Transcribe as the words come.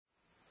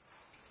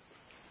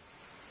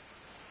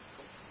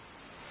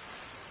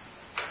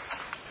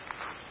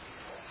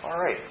All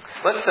right.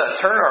 Let's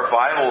turn our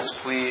Bibles,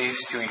 please,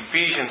 to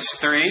Ephesians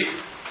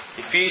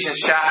 3. Ephesians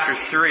chapter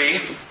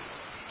 3.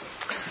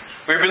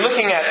 We've been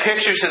looking at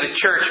pictures of the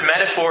church,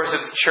 metaphors of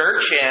the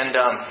church, and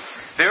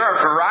there are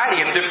a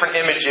variety of different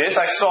images.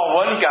 I saw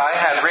one guy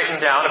had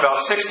written down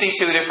about 62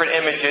 different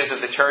images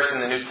of the church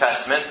in the New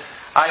Testament.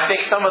 I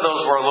think some of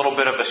those were a little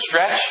bit of a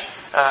stretch,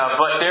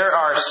 but there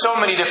are so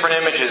many different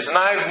images, and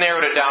I've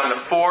narrowed it down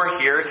to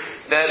 4 here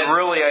that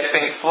really, I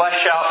think,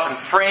 flesh out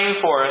and frame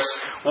for us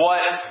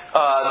what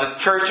the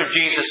Church of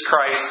Jesus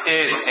Christ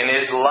is and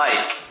is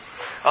like.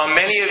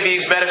 Many of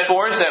these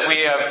metaphors that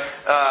we have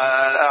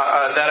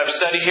that I've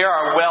studied here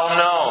are well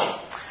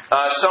known.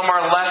 Some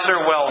are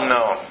lesser well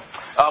known.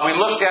 We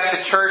looked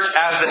at the church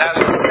as the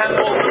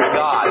temple of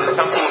God, the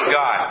temple of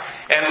God.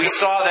 And we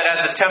saw that as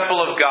the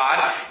temple of God,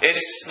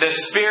 the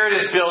Spirit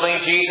is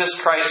building Jesus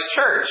Christ's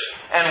church.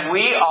 And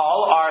we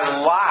all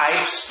are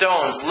live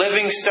stones,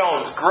 living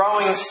stones,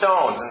 growing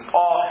stones. And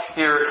Paul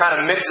here kind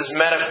of mixes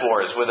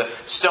metaphors. With a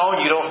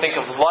stone, you don't think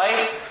of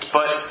life,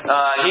 but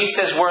he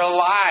says we're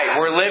alive,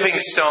 we're living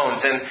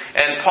stones.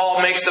 And Paul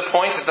makes the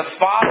point that the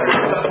Father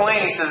has a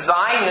plan. He's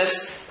designed this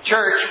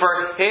church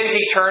for His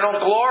eternal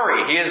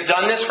glory. He has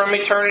done this from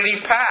eternity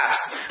past.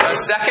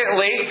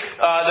 Secondly,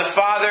 the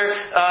Father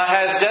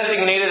has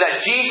designated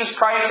that Jesus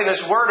Christ and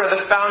His Word are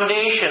the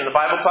foundation. The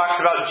Bible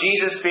talks about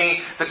Jesus being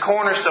the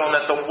cornerstone,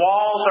 that the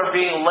walls are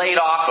being laid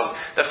off of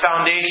the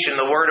foundation,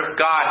 the Word of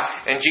God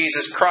and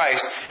Jesus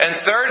Christ.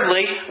 And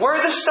thirdly, we're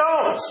the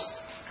stones.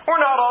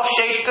 We're not all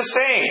shaped the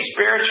same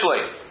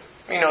spiritually.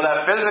 We know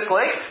that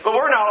physically, but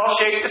we're not all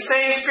shaped the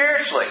same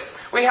spiritually.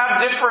 We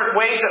have different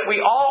ways that we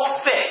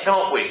all fit,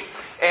 don't we?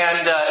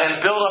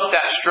 And build up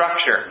that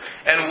structure.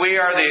 And we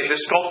are the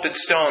sculpted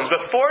stones.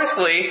 But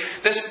fourthly,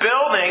 this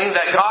building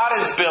that God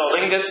is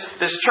building,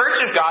 this church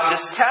of God,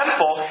 this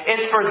temple,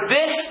 is for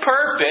this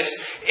purpose.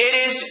 It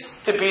is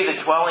to be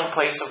the dwelling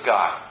place of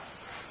God.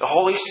 The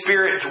Holy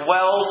Spirit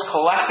dwells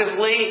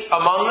collectively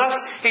among us.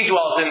 He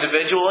dwells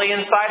individually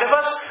inside of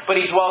us, but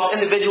He dwells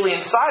individually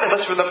inside of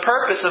us for the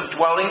purpose of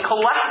dwelling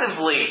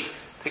collectively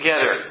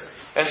together.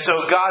 And so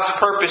God's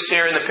purpose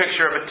here in the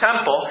picture of a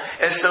temple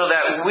is so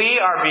that we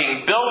are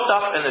being built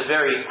up in the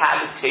very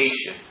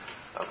habitation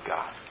of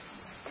God.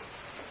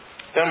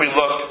 Then we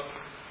looked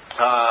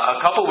a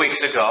couple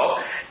weeks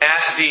ago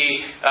at the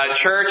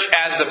church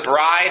as the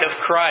bride of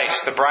Christ.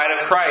 The bride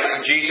of Christ.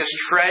 And Jesus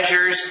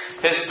treasures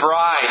His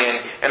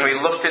bride. And we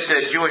looked at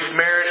the Jewish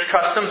marriage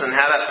customs and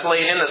how that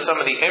played into some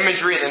of the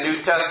imagery in the New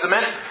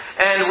Testament.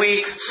 And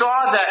we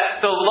saw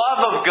that the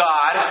love of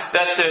God,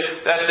 that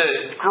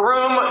the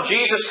groom,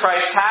 Jesus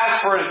Christ, has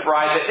for His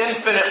bride, the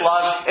infinite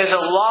love, is a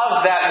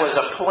love that was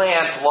a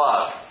planned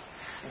love.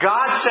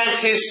 God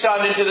sent His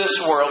Son into this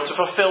world to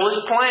fulfill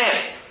His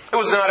plan. It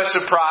was not a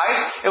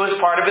surprise. It was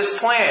part of His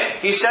plan.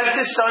 He sent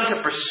His Son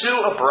to pursue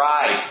a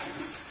bride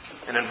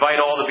and invite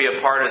all to be a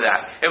part of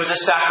that. It was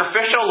a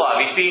sacrificial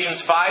love.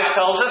 Ephesians 5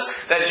 tells us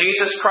that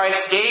Jesus Christ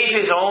gave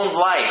His own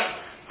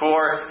life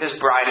for His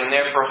bride. And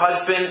therefore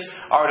husbands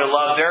are to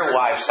love their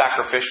wives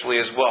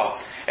sacrificially as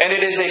well. And it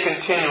is a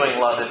continuing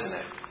love, isn't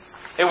it?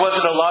 It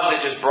wasn't a love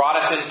that just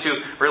brought us into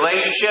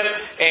relationship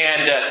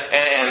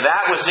and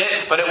that was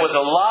it. But it was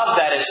a love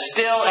that is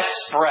still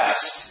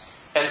expressed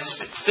and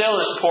still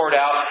is poured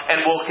out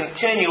and will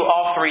continue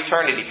all through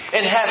eternity.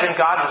 In heaven,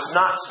 God does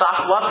not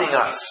stop loving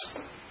us.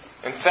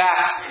 In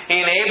fact, He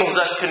enables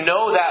us to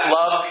know that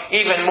love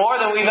even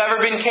more than we've ever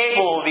been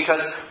capable,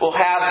 because we'll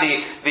have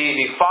the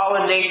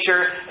fallen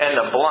nature and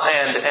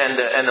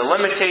the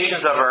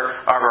limitations of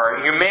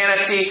our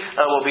humanity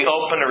will be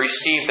open to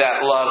receive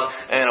that love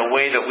in a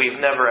way that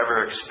we've never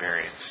ever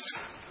experienced.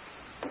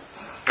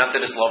 Not that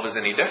His love is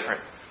any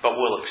different, but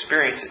we'll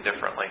experience it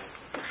differently.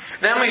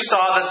 Then we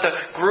saw that the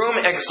groom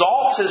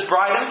exalts his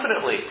bride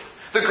infinitely.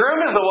 The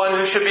groom is the one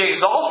who should be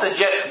exalted,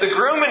 yet the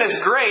groom in His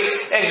grace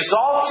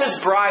exalts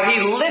his bride. He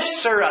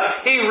lifts her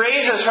up. He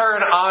raises her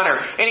in honor.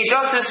 And He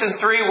does this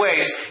in 3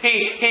 ways.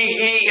 He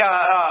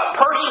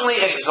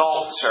personally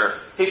exalts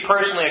her. He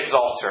personally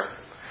exalts her.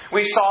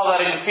 We saw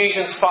that in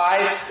Ephesians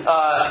 5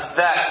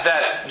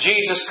 that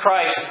Jesus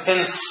Christ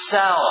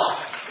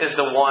Himself is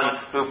the one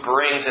who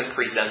brings and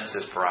presents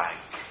His bride.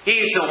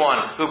 He's the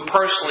one who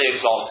personally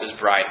exalts His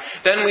bride.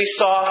 Then we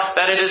saw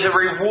that it is a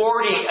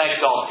rewarding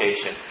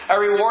exaltation. A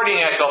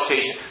rewarding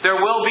exaltation. There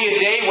will be a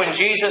day when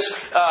Jesus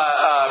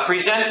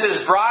presents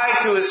His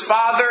bride to His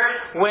Father,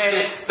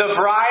 when the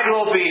bride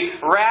will be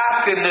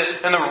wrapped in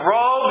the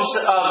robes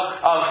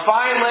of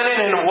fine linen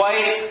and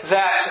white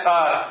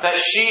that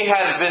she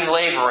has been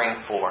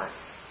laboring for.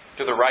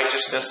 To the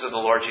righteousness of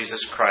the Lord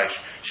Jesus Christ.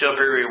 She'll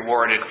be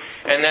rewarded.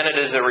 And then it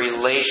is a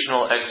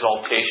relational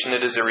exaltation.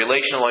 It is a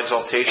relational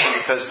exaltation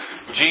because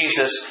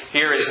Jesus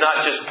here is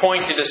not just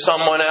pointed to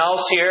someone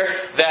else here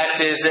that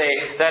He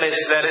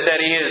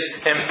is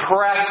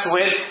impressed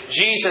with.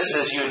 Jesus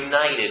is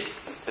united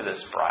to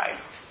this bride,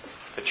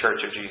 the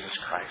Church of Jesus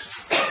Christ.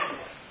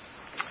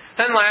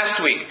 Then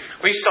last week,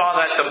 we saw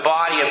that the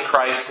body of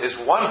Christ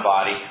is one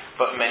body,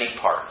 but many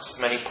parts.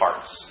 Many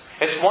parts.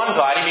 It's one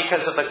body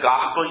because of the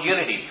gospel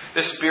unity,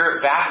 the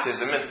Spirit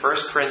baptism in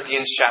 1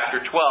 Corinthians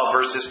chapter 12,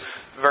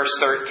 verse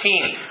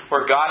 13,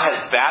 where God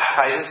has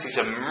baptized us. He's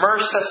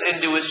immersed us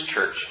into His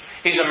church.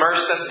 He's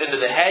immersed us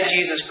into the head,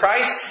 Jesus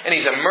Christ, and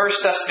He's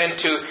immersed us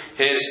into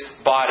His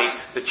body,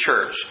 the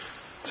church.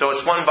 So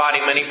it's one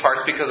body, many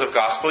parts because of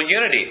gospel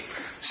unity.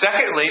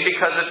 Secondly,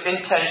 because of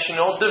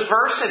intentional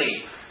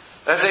diversity.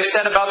 As they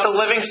said about the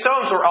living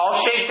stones, we're all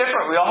shaped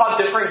different. We all have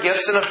different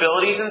gifts and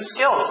abilities and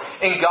skills.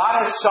 And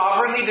God has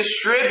sovereignly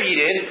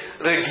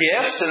distributed the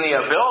gifts and the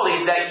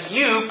abilities that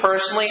you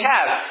personally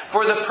have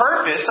for the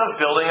purpose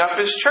of building up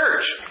His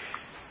church.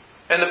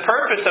 And the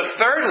purpose of,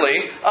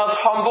 thirdly, of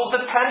humble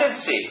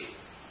dependency.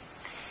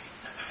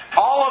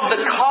 All of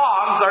the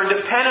cogs are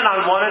dependent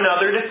on one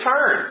another to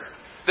turn.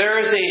 There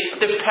is a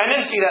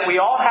dependency that we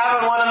all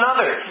have on one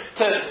another.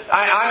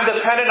 I'm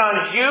dependent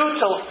on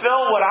you to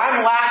fill what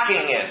I'm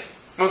lacking in.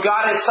 When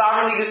God has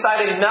sovereignly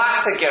decided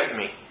not to give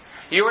me.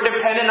 You are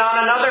dependent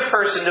on another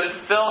person to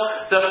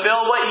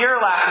fill what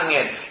you're lacking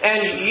in.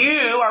 And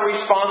you are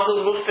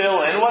responsible to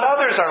fill in what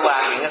others are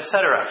lacking,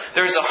 etc.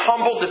 There's a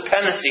humble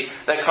dependency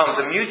that comes,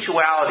 a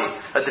mutuality,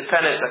 a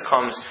dependence that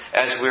comes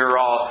as we're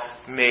all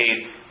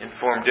made and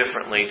formed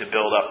differently to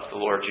build up the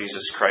Lord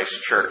Jesus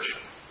Christ's church.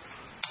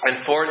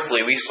 And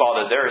fourthly, we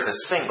saw that there is a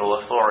single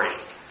authority.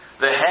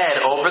 The head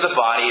over the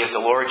body is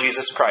the Lord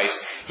Jesus Christ.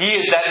 He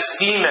is that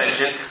steam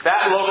engine,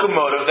 that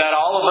locomotive that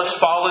all of us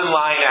fall in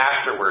line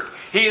afterward.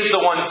 He is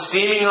the one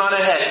steaming on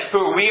ahead,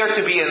 who we are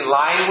to be in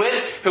line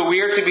with, who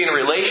we are to be in a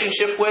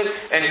relationship with,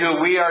 and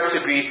who we are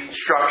to be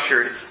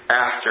structured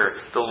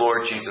after the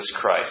Lord Jesus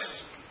Christ.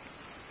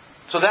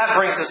 So that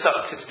brings us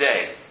up to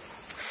today.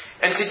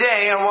 And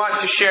today I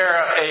want to share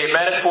a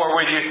metaphor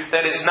with you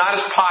that is not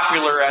as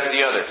popular as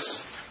the others.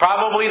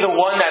 Probably the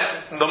one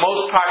that's the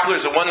most popular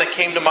is the one that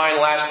came to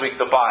mind last week,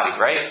 the body,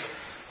 right?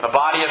 The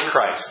body of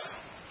Christ.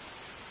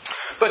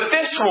 But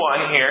this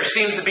one here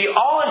seems to be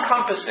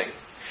all-encompassing.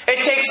 It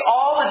takes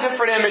all the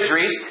different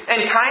imageries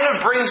and kind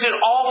of brings it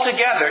all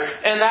together.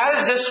 And that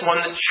is this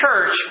one, the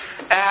church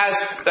as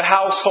the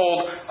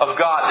household of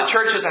God. The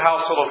church as the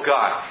household of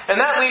God. And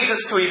that leads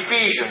us to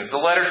Ephesians, the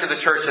letter to the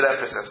church at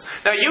Ephesus.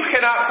 Now you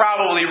cannot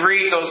probably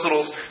read those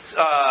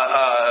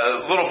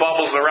little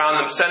bubbles around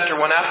the center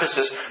one,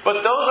 Ephesus.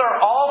 But those are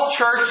all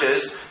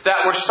churches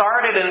that were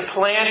started and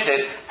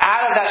planted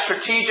out of that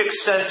strategic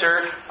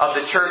center of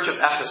the church of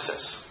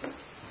Ephesus.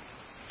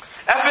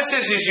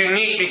 Ephesus is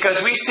unique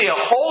because we see a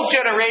whole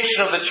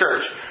generation of the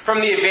church,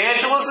 from the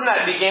evangelism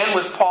that began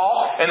with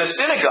Paul and the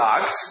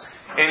synagogues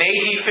in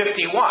AD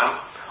 51,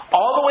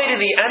 all the way to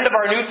the end of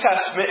our New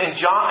Testament in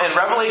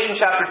Revelation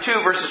chapter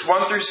 2, verses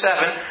 1 through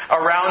 7,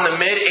 around the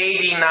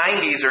mid-AD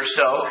 90s or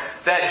so,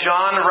 that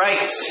John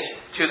writes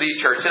to the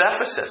church at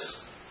Ephesus.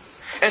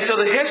 And so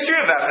the history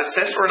of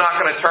Ephesus, we're not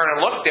going to turn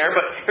and look there,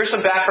 but here's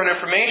some background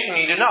information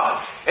you need to know.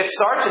 It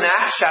starts in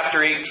Acts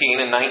chapter 18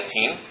 and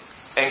 19,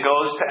 and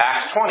goes to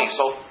Acts 20.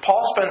 So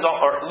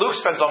Luke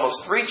spends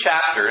almost 3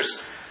 chapters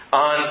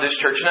on this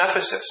church in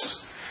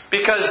Ephesus.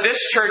 Because this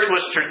church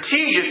was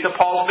strategic to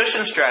Paul's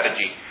mission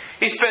strategy.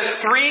 He spent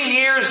 3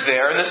 years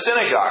there in the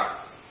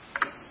synagogue.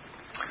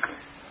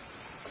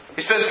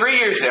 He spent 3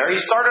 years there.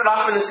 He started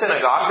off in the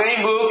synagogue. Then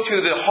he moved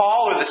to the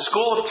hall or the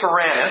school of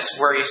Tyrannus,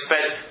 where he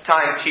spent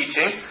time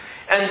teaching.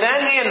 And then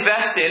he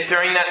invested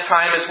during that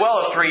time as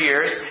well of 3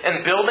 years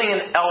in building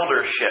an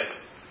eldership,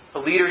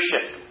 a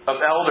leadership of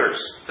elders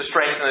to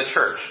strengthen the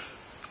church.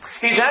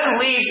 He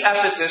then leaves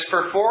Ephesus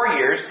for 4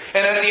 years,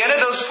 and at the end of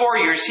those 4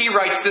 years, he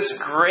writes this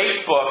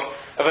great book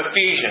of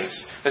Ephesians,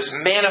 this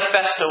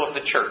manifesto of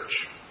the church.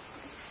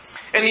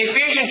 And the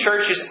Ephesian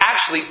church is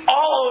actually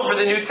all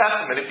over the New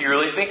Testament, if you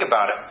really think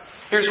about it.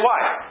 Here's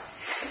why.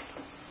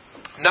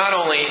 Not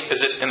only is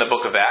it in the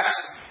book of Acts,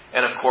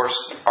 and of course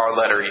our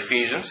letter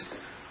Ephesians,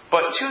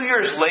 but 2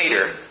 years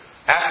later,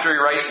 after he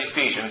writes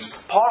Ephesians,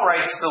 Paul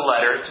writes the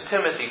letter to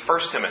Timothy,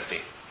 1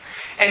 Timothy.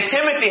 And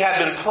Timothy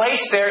had been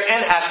placed there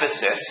in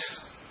Ephesus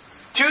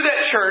to that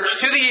church,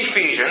 to the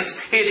Ephesians.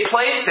 He had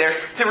placed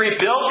there to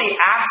rebuild the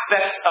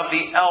aspects of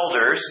the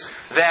elders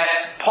that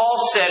Paul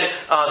said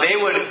they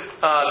would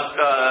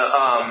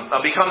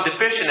become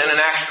deficient in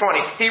Acts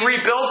 20. He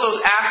rebuilds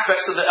those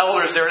aspects of the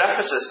elders there at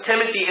Ephesus.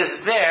 Timothy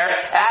is there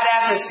at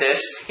Ephesus.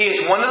 He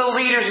is one of the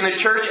leaders in the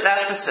church at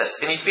Ephesus,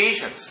 in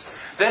Ephesians.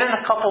 Then in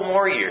a couple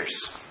more years,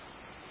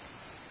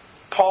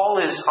 Paul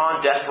is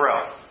on death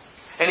row.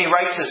 And he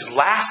writes his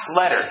last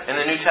letter in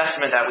the New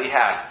Testament that we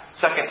have,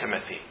 2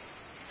 Timothy,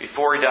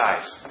 before he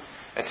dies.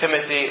 And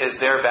Timothy is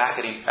there back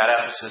at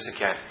Ephesus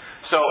again.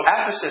 So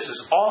Ephesus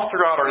is all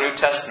throughout our New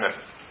Testament.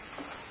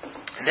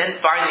 And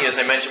then finally, as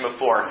I mentioned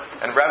before,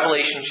 in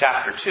Revelation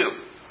chapter 2,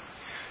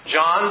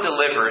 John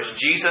delivers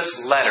Jesus'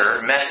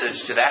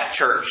 message to that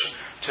church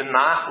to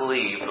not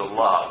leave the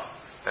love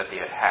that they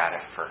had had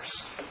at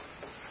first.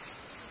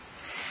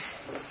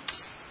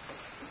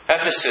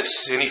 Ephesus,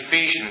 in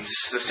Ephesians,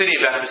 the city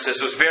of Ephesus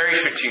was very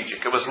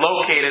strategic. It was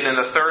located in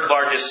the 3rd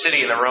largest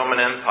city in the Roman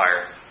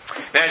Empire.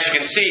 And as you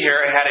can see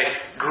here, it had a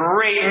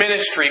great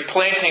ministry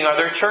planting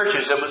other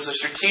churches. It was a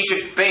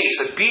strategic base,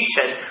 a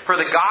beachhead for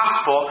the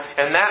gospel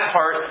in that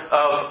part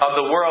of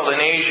the world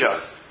in Asia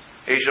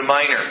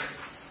Minor.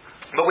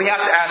 But we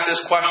have to ask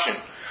this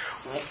question.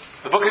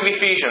 The book of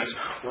Ephesians.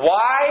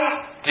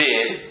 Why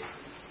did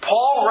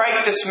Paul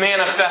write this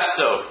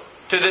manifesto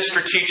to this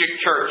strategic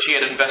church he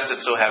had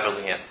invested so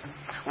heavily in?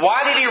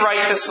 Why did he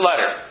write this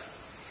letter?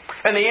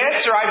 And the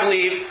answer, I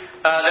believe,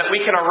 that we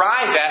can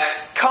arrive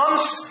at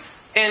comes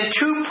in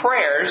two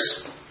prayers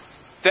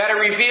that are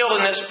revealed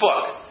in this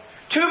book.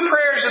 Two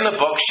prayers in the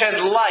book shed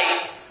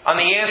light on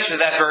the answer to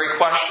that very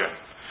question.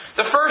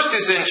 The first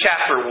is in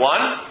chapter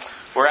 1,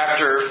 where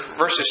after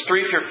verses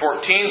 3 through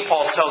 14,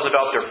 Paul tells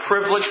about their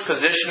privileged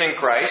position in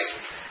Christ.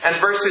 And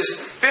verses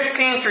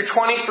 15 through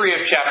 23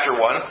 of chapter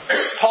 1,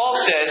 Paul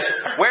says,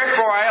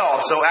 "Wherefore I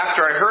also,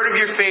 after I heard of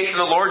your faith in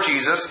the Lord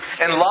Jesus,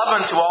 and love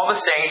unto all the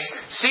saints,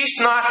 cease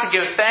not to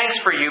give thanks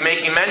for you,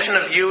 making mention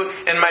of you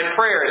in my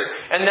prayers."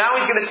 And now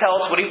he's going to tell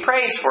us what he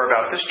prays for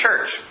about this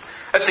church.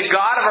 "That the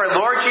God of our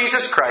Lord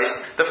Jesus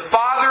Christ, the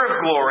Father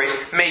of glory,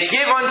 may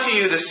give unto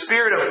you the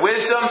spirit of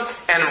wisdom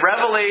and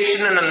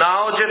revelation in the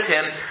knowledge of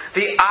Him,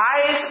 the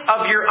eyes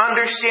of your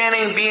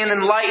understanding being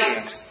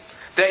enlightened,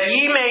 that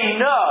ye may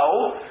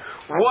know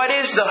what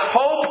is the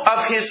hope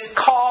of His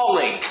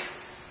calling."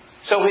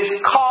 So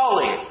His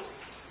calling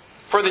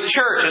for the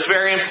church is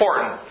very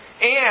important.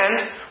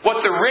 "And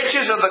what the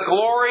riches of the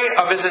glory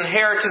of His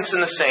inheritance in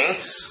the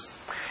saints,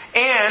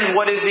 and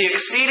what is the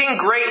exceeding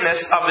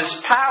greatness of His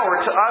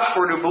power to us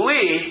for to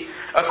believe,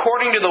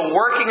 according to the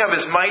working of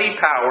His mighty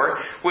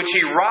power, which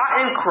He wrought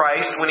in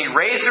Christ when He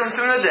raised Him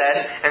from the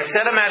dead, and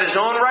set Him at His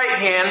own right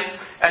hand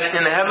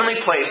in the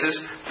heavenly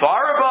places,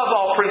 far above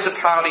all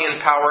principality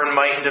and power and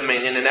might and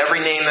dominion, and every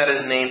name that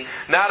is named,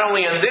 not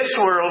only in this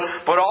world,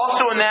 but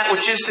also in that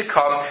which is to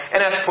come,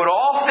 and hath put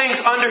all things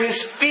under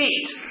His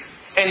feet,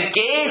 and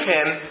gave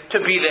Him to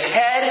be the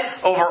head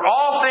over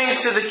all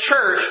things to the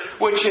church,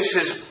 which is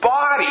His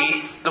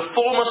body, the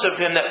fullness of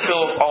Him that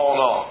filleth all in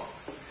all."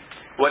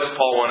 What does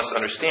Paul want us to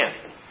understand?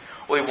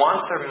 Well, he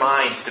wants their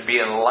minds to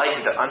be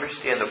enlightened to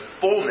understand the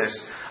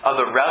fullness of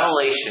the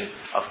revelation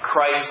of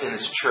Christ in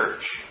His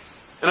church.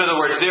 In other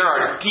words, there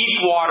are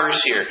deep waters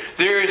here.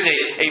 There is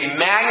a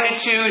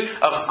magnitude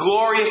of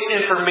glorious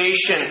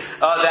information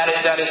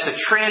that is to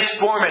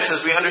transform us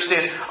as we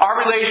understand our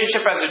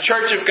relationship as the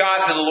church of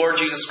God to the Lord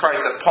Jesus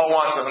Christ that Paul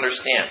wants to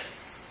understand.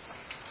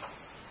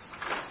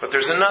 But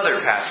there's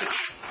another passage.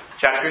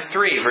 Chapter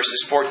 3,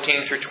 verses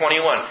 14 through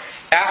 21.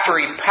 After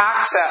he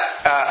unpacks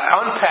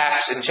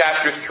in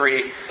chapter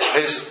 3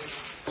 his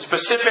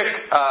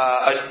specific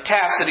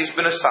task that he's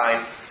been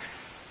assigned,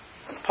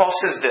 Paul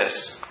says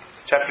this.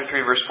 Chapter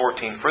 3, verse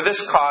 14. "For this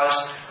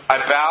cause I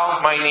bow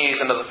my knees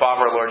unto the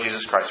Father of our Lord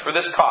Jesus Christ." For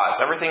this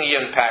cause. Everything he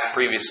unpacked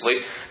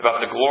previously about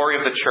the glory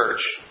of the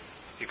church.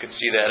 You can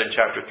see that in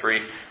chapter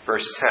 3,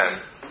 verse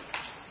 10.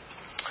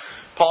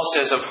 Paul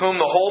says, "Of whom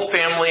the whole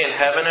family in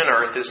heaven and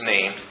earth is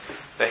named,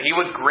 that He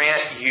would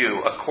grant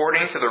you,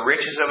 according to the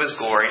riches of His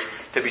glory,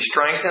 to be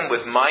strengthened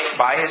with might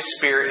by His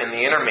Spirit in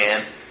the inner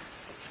man,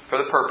 for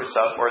the purpose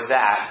of, or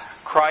that,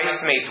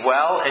 Christ may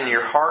dwell in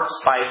your hearts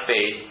by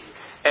faith,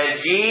 and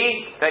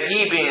that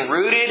ye being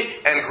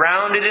rooted and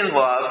grounded in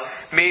love,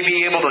 may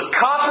be able to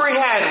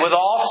comprehend with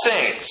all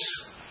saints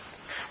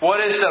what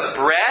is the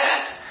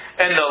breadth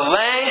and the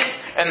length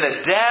and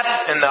the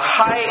depth and the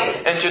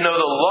height, and to know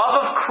the love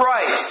of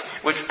Christ,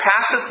 which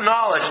passeth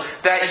knowledge,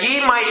 that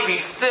ye might be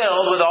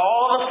filled with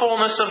all the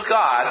fullness of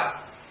God.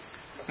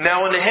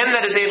 Now unto Him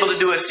that is able to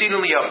do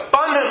exceedingly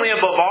abundantly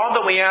above all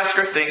that we ask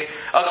or think,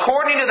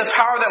 according to the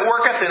power that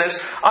worketh in us,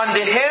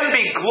 unto Him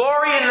be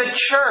glory in the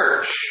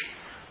church,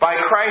 by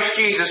Christ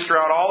Jesus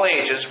throughout all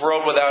ages,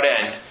 world without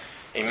end.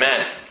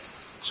 Amen."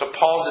 So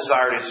Paul's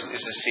desire is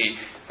to see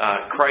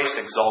Christ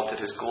exalted,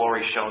 His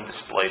glory shown,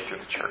 displayed through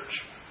the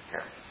church.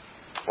 Here.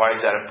 Why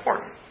is that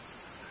important?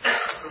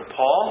 Well,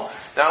 Paul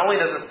not only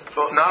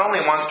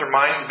wants their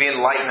minds to be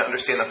enlightened to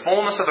understand the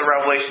fullness of the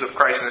revelation of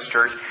Christ in His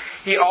church,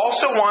 he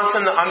also wants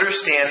them to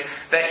understand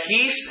that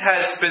he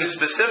has been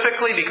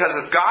specifically, because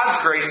of God's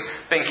grace,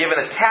 been given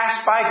a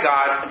task by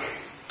God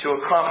to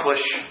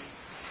accomplish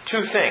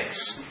two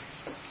things.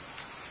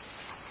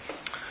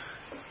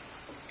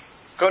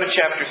 Go to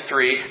chapter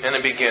 3 in the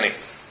beginning.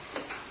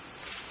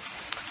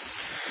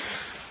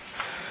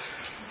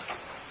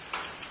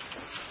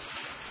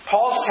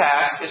 Paul's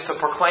task is to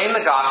proclaim the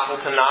gospel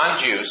to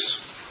non-Jews.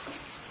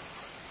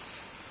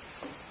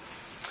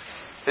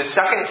 His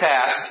second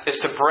task is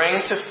to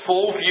bring to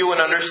full view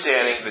and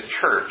understanding the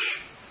church,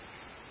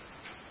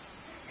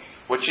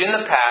 which in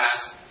the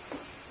past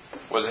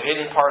was a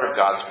hidden part of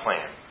God's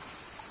plan.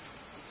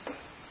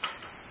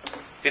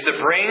 Is to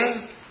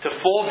bring to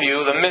full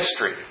view the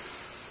mystery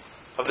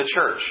of the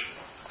church.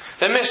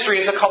 The mystery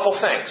is a couple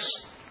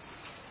things.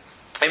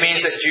 It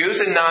means that Jews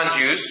and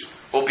non-Jews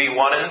will be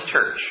one in the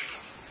church.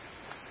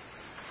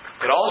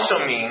 It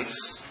also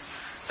means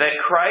that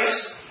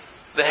Christ,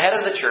 the head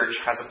of the church,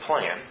 has a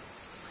plan,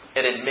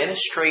 an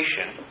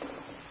administration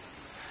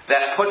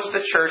that puts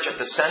the church at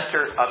the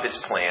center of His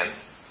plan,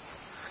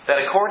 that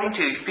according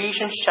to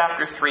Ephesians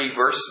chapter 3,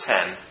 verse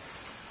 10,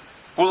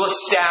 will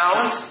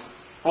astound,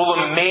 will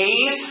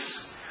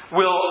amaze,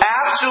 will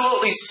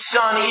absolutely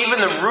stun even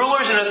the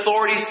rulers and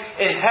authorities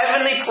in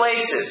heavenly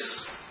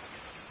places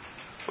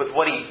with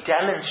what He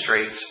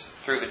demonstrates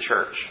through the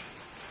church.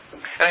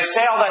 And I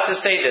say all that to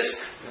say this.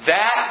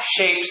 That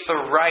shapes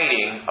the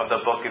writing of the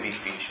book of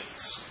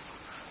Ephesians.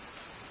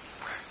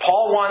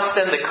 Paul wants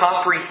them to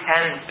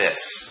comprehend this,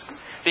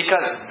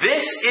 because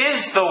this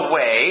is the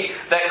way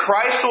that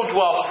Christ will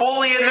dwell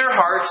fully in their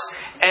hearts,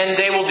 and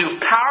they will do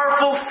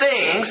powerful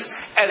things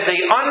as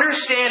they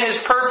understand His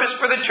purpose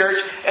for the church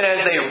and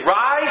as they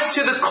rise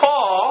to the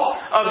call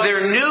of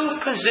their new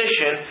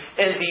position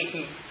in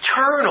the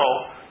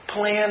eternal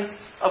plan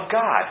of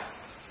God.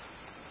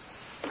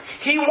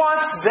 He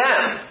wants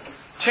them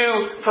to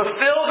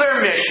fulfill their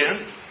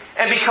mission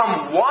and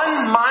become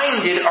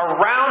one-minded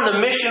around the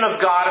mission of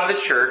God of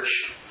the church,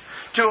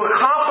 to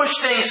accomplish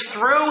things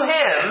through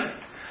Him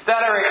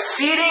that are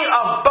exceeding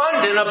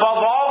abundant above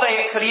all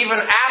they could even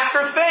ask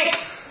or think.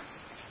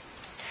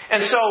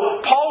 And so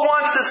Paul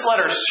wants this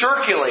letter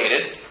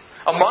circulated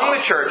among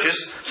the churches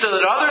so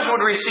that others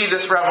would receive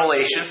this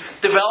revelation,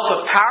 develop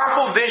a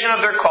powerful vision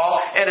of their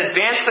call, and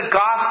advance the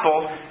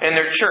gospel in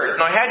their church.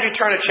 Now I had you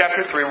turn to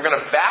chapter 3. We're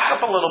going to back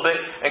up a little bit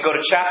and go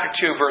to chapter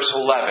 2, verse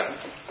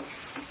 11.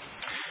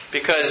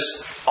 Because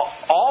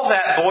all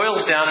that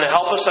boils down to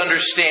help us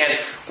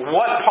understand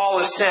what Paul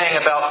is saying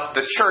about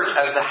the church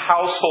as the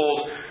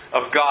household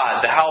of God,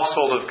 the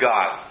household of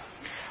God.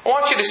 I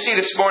want you to see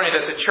this morning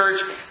that the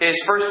church is,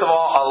 first of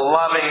all, a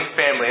loving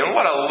family. And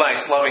what a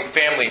nice, loving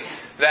family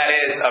that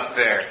is up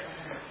there.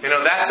 You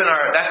know, that's at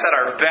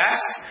our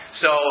best.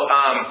 So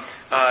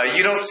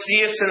you don't see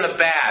us in the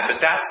bad,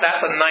 but that's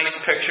a nice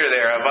picture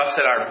there of us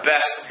at our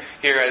best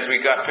here as we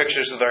got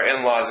pictures with our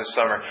in-laws this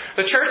summer.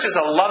 The church is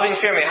a loving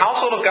family. The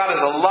household of God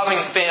is a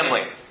loving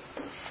family.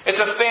 It's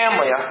a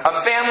family of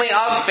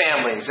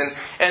families.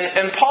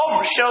 And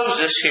Paul shows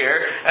this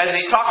here as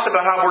he talks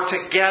about how we're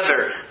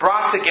together,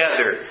 brought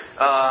together.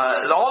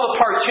 All the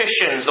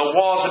partitions, the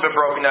walls have been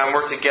broken down,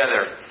 we're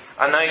together.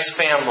 A nice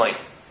family.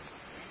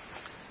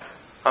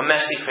 A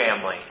messy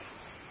family.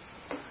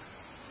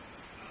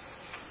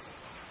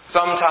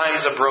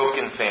 Sometimes a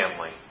broken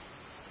family.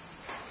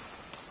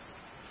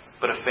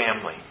 But a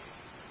family.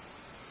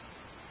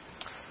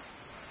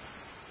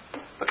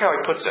 Look how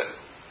he puts it.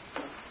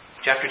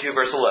 Chapter 2,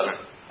 verse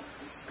 11.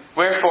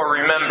 Wherefore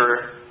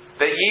remember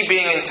that ye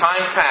being in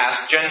time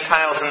past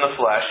Gentiles in the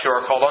flesh, who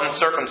are called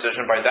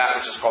uncircumcision by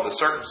that which is called the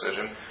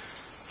circumcision,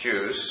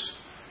 Jews,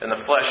 in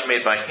the flesh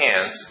made by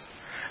hands,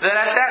 that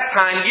at that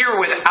time ye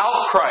were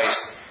without Christ,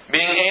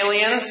 being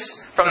aliens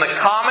from the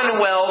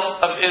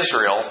commonwealth of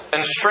Israel,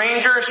 and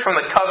strangers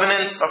from the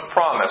covenants of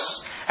promise,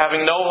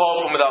 having no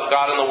hope and without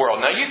God in the world.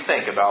 Now you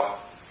think about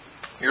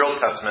your Old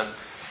Testament.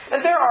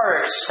 And there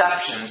are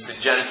exceptions to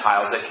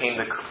Gentiles that came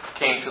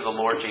to the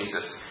Lord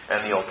Jesus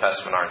in the Old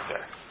Testament, aren't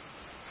there?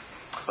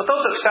 But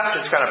those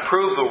exceptions kind of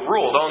prove the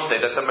rule, don't they?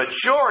 That the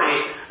majority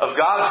of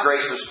God's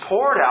grace was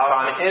poured out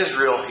on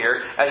Israel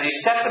here as He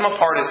set them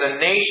apart as a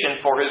nation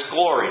for His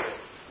glory.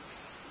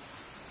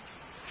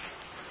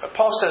 But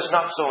Paul says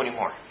not so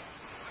anymore.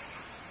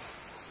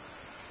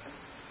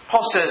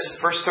 Paul says,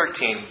 verse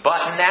 13,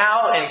 But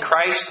now in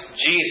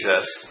Christ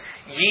Jesus,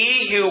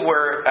 ye who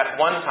were at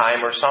one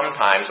time or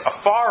sometimes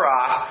afar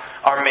off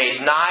are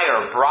made nigh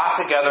or brought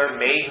together,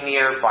 made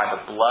near by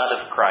the blood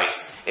of Christ.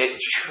 It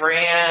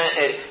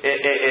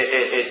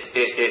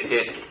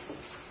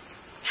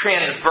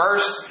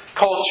transverse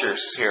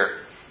cultures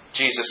here.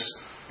 Jesus'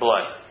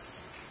 blood.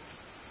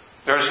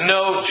 There's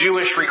no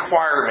Jewish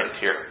requirement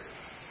here.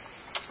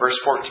 Verse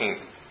 14.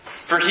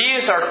 For He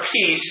is our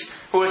peace,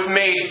 who hath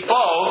made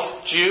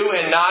both Jew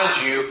and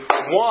non-Jew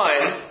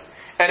one,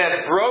 and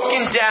hath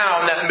broken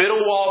down that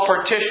middle wall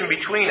partition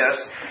between us,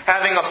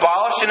 having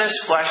abolished in His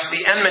flesh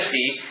the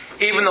enmity,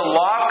 even the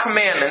law of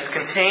commandments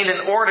contained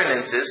in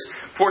ordinances,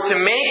 for to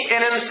make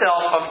in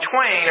Himself of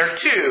twain or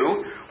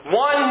two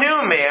one new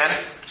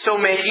man,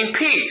 so making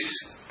peace,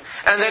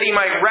 and that He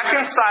might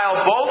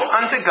reconcile both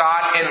unto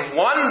God in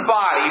one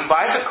body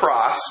by the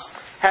cross,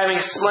 having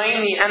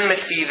slain the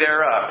enmity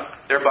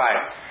thereby,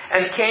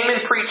 and came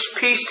and preached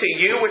peace to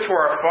you which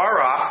were afar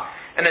off,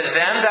 and to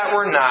them that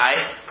were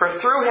nigh, for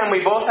through Him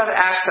we both have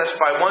access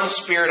by one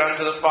Spirit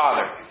unto the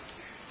Father.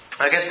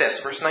 Now get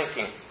this, verse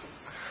 19.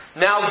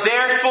 Now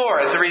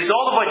therefore, as a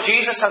result of what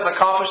Jesus has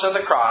accomplished at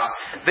the cross,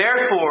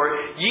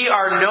 therefore ye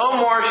are no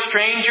more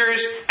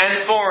strangers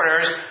and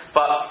foreigners,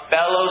 but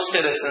fellow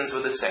citizens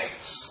with the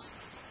saints,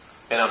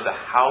 and of the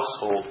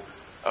household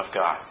of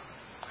God.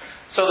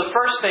 So the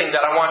first thing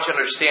that I want you to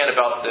understand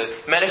about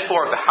the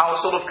metaphor of the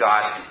household of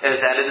God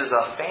is that it is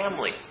a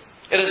family.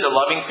 It is a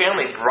loving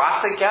family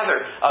brought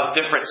together of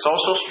different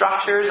social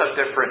structures, of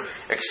different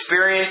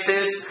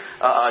experiences,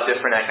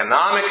 different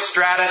economic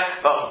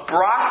strata, but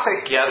brought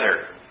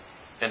together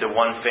into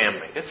one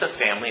family. It's a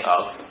family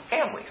of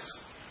families.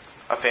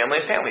 A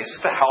family of families.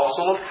 It's a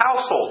household of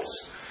households.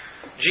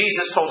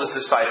 Jesus told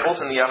His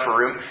disciples in the upper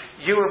room,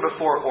 you are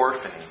before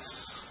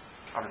orphans.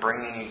 I'm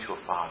bringing you to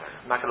a Father.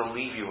 I'm not going to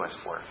leave you as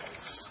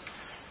orphans.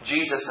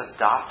 Jesus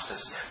adopts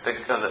us.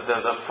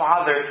 The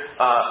Father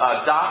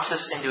adopts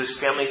us into His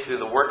family through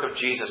the work of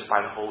Jesus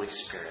by the Holy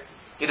Spirit.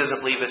 He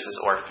doesn't leave us as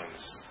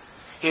orphans.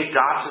 He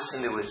adopts us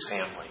into His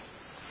family.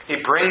 He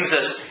brings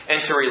us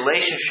into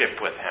relationship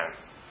with Him.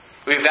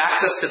 We have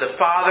access to the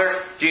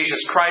Father.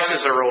 Jesus Christ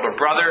is our older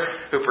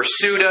brother who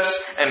pursued us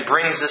and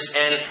brings us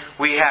in.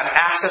 We have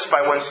access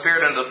by one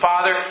Spirit unto the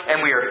Father, and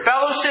we are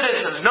fellow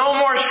citizens, no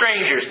more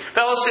strangers,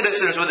 fellow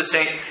citizens with the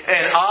saints,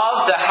 and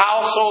of the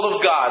household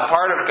of God,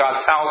 part of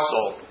God's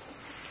household.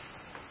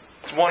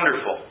 It's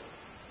wonderful.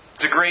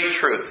 It's a great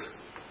truth.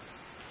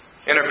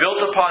 And are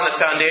built upon the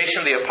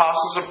foundation of the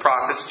apostles and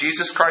prophets,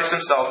 Jesus Christ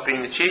Himself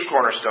being the chief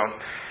cornerstone,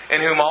 in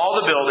whom all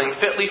the building,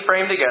 fitly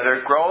framed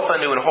together, groweth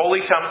unto an holy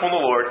temple in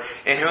the Lord,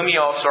 in whom ye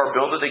also are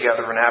builded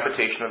together for an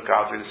habitation of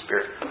God through the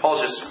Spirit.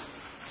 Paul's just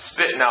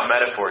spitting out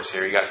metaphors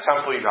here. You got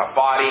temple, you got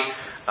body,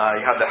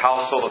 you have the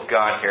household of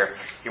God here.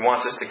 He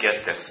wants us to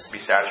get this,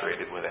 be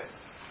saturated with it.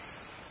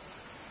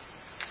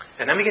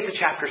 And then we get to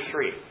chapter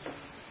 3.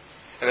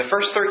 And the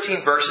first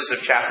 13 verses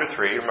of chapter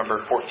 3,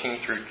 remember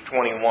 14 through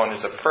 21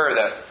 is a prayer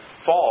that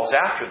falls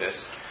after this.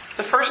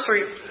 The first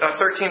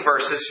 13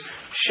 verses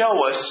show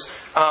us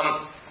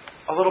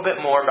a little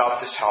bit more about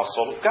this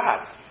household of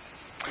God.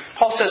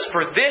 Paul says,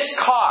 for this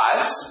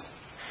cause,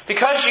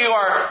 because you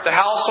are the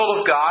household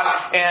of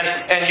God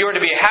and you are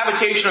to be a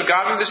habitation of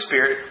God through the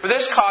Spirit, for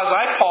this cause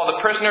I, Paul,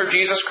 the prisoner of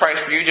Jesus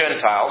Christ for you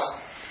Gentiles,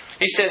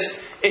 he says,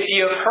 if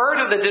you have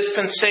heard of the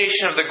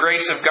dispensation of the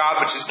grace of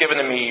God which is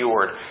given to me, you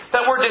word.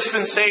 That word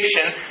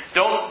dispensation,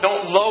 don't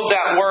load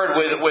that word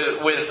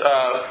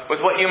with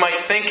what you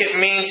might think it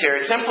means here.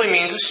 It simply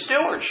means a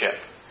stewardship,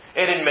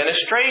 an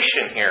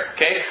administration here.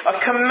 Okay? A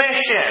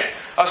commission,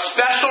 a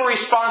special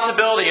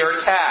responsibility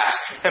or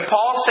task. And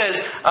Paul says,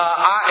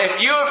 if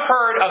you have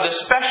heard of the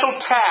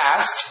special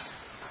task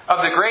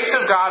of the grace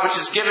of God which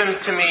is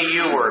given to me,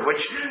 you word,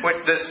 which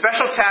the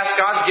special task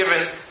God's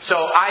given so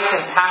I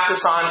can pass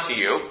this on to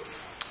you,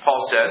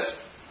 Paul says,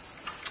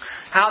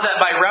 how that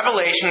by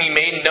revelation He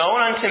made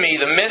known unto me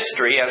the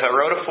mystery, as I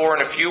wrote afore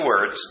in a few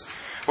words,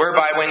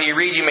 whereby when you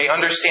read you may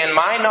understand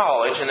my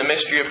knowledge in the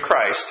mystery of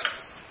Christ.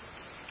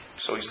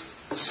 So he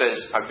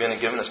says, I've been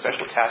given a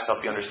special task to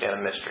help you understand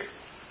a mystery.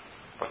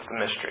 What's the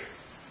mystery?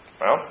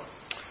 Well,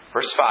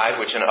 verse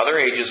 5, which in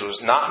other ages was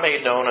not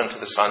made known unto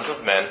the sons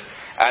of men,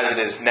 as it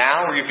is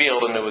now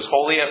revealed unto His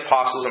holy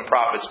apostles and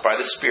prophets by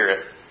the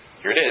Spirit.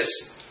 Here it is.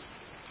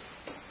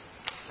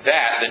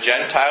 That the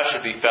Gentiles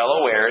should be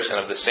fellow heirs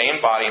and of the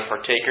same body and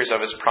partakers of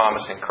His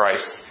promise in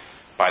Christ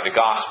by the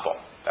gospel.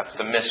 That's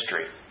the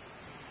mystery.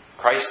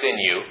 Christ in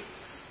you.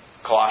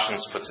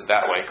 Colossians puts it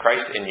that way.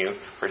 Christ in you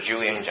for Jew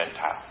and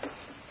Gentile.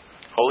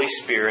 Holy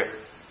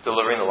Spirit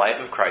delivering the life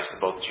of Christ to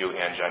both Jew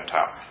and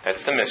Gentile.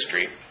 That's the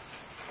mystery.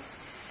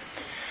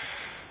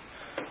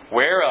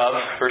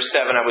 Whereof, verse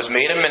 7, I was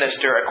made a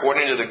minister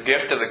according to the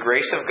gift of the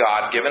grace of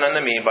God given unto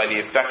me by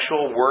the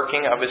effectual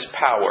working of His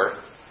power,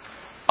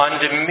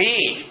 unto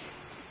me,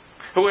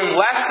 who am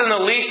less than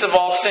the least of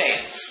all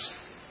saints,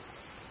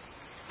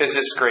 is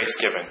this grace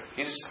given.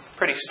 He's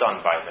pretty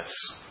stunned by this.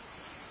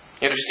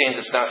 He understands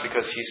it's not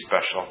because he's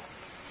special,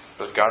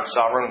 but God's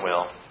sovereign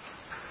will.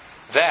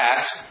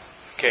 That,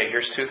 okay,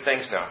 here's two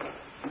things now.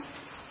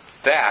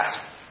 That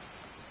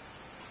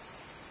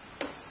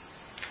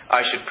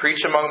I should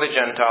preach among the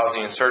Gentiles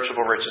the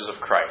unsearchable riches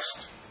of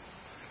Christ.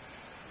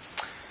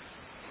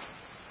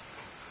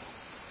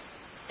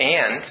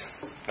 And,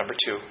 number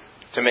 2,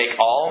 to make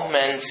all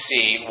men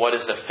see what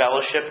is the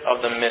fellowship of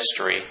the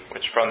mystery,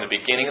 which from the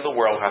beginning of the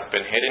world hath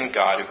been hid in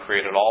God, who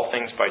created all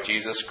things by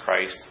Jesus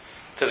Christ,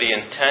 to the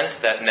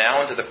intent that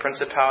now unto the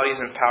principalities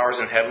and powers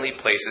in heavenly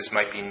places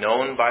might be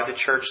known by the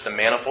church the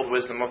manifold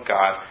wisdom of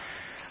God,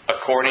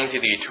 according to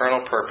the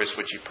eternal purpose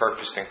which He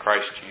purposed in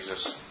Christ Jesus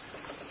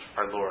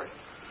our Lord.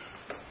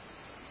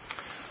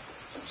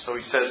 So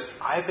he says,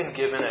 I've been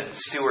given a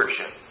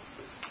stewardship,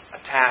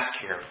 a task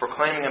here,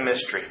 proclaiming a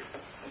mystery.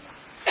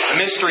 The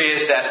mystery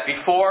is that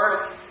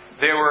before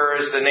there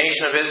was the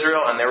nation of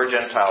Israel and there were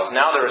Gentiles.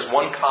 Now there is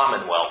one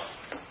commonwealth.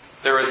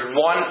 There is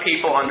one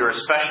people under a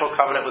special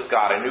covenant with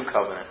God, a new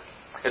covenant.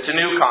 It's a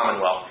new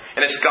commonwealth.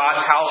 And it's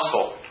God's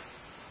household.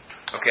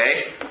 Okay?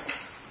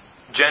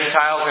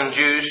 Gentiles and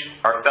Jews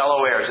are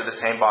fellow heirs of the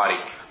same body.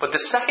 But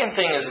the second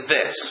thing is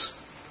this.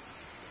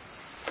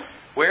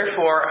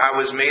 Wherefore I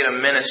was made a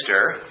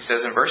minister, he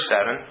says in verse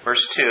 7,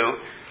 verse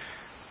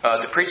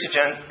 2,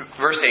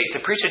 verse 8, to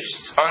preach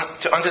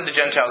unto the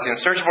Gentiles the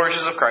unsearchable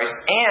riches of Christ,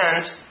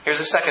 and,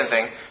 here's the second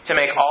thing, to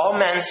make all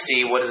men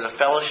see what is the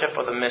fellowship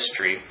of the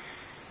mystery,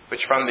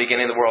 which from the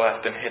beginning of the world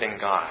hath been hid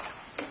in God.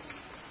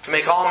 To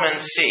make all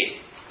men see.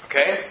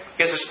 Okay?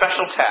 He has a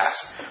special task.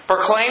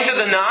 Proclaim to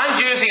the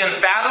non-Jews the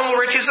unfathomable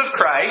riches of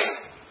Christ,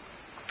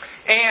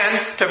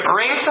 and to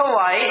bring to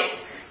light,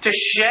 to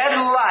shed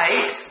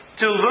light,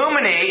 to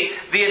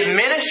illuminate the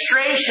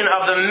administration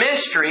of the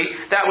mystery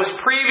that was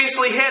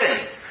previously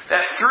hidden.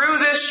 That through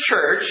this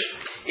church,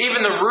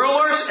 even the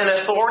rulers and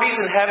authorities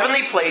in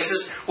heavenly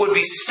places would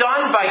be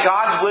stunned by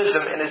God's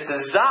wisdom and His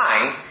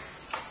design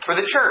for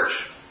the church.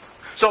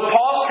 So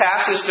Paul's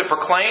task is to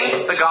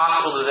proclaim the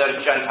gospel to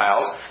the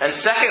Gentiles, and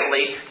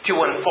secondly,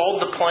 to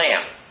unfold the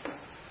plan,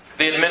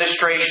 the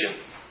administration,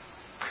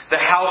 the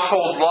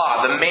household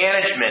law, the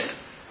management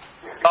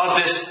of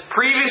this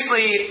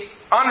previously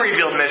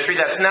unrevealed mystery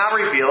that's now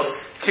revealed,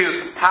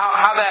 to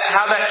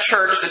how that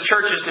church, the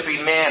church, is to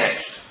be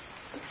managed.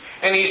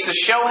 And he's to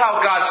show how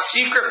God's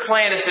secret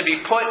plan is to be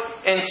put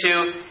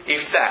into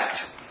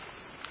effect.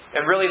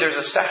 And really, there's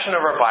a section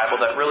of our Bible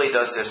that really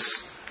does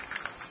this,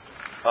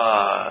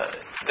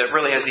 that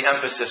really has the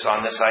emphasis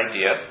on this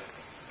idea,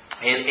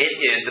 and it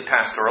is the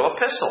pastoral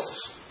epistles.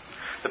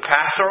 The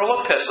pastoral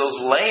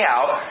epistles lay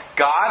out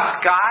God's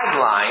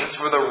guidelines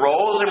for the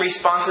roles and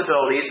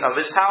responsibilities of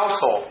His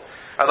household.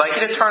 I'd like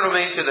you to turn with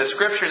me to the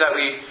scripture that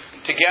we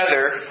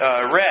together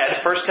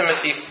read, 1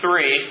 Timothy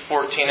 3,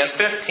 14 and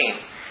 15.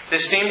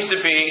 This seems to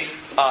be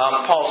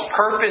Paul's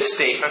purpose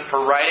statement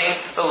for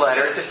writing the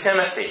letter to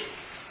Timothy.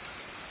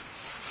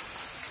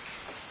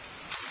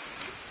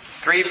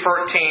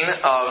 3:14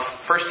 of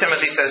 1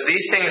 Timothy says,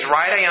 "These things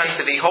write I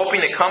unto thee,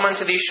 hoping to come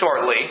unto thee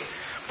shortly.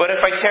 But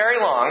if I tarry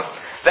long,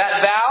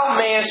 that thou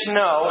mayest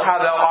know how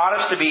thou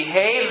oughtest to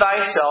behave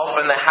thyself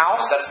in the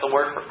house," that's the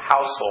word for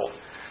household,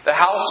 "the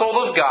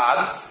household of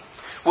God,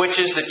 which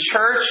is the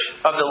church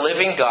of the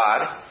living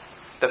God,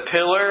 the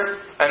pillar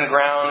and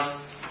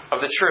ground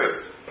of the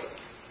truth."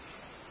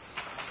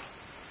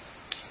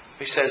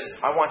 He says,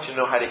 I want you to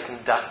know how to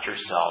conduct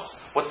yourselves,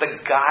 what the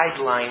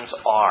guidelines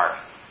are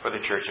for the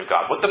church of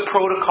God, what the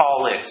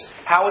protocol is,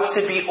 how it's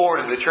to be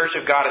ordered. The church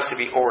of God is to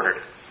be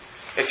ordered.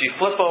 If you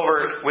flip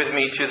over with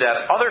me to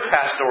that other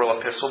pastoral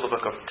epistle, the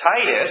book of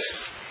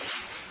Titus,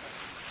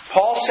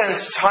 Paul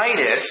sends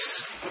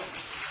Titus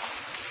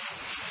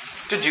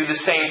to do the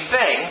same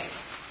thing,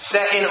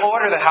 set in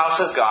order the house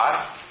of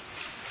God.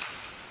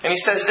 And he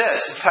says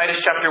this,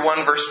 Titus chapter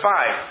 1, verse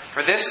 5,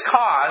 "For this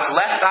cause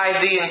left I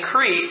thee in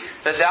Crete,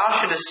 that thou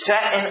shouldest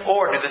set in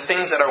order the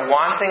things that are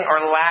wanting or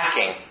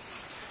lacking,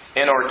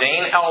 and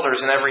ordain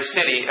elders in every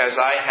city as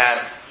I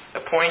had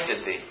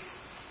appointed thee."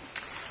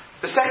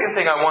 The second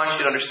thing I want you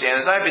to understand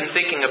is I've been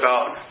thinking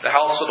about the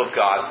household of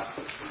God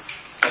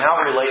and how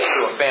it relates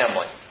to a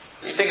family.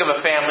 When you think of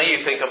a family,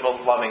 you think of a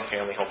loving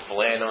family,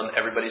 hopefully. I know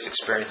everybody's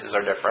experiences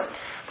are different.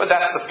 But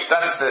that's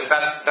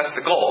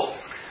the goal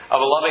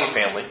of a loving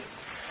family.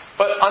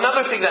 But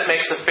another thing that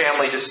makes a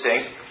family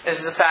distinct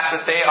is the fact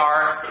that they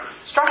are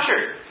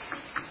structured.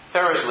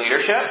 There is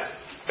leadership.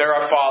 There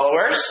are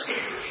followers.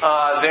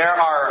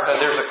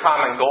 There's a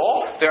common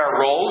goal. There are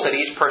roles that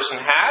each person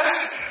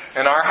has.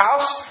 In our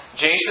house,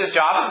 Jace's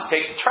job is to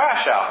take the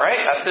trash out,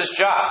 right? That's his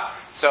job.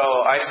 So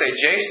I say,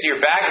 Jace, do your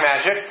bag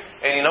magic,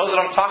 and he knows what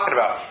I'm talking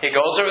about. He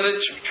goes over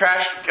the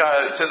trash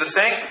to the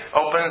sink,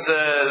 opens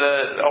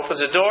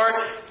the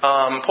door,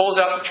 pulls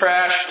out the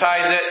trash,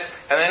 ties it,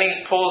 and then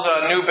he pulls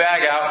a new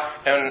bag out,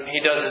 and he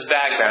does his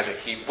bag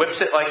magic. He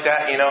whips it like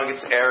that,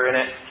 gets air in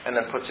it, and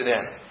then puts it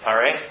in. All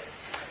right?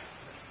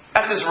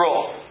 That's his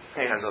role.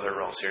 He has other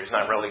roles here. He's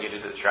not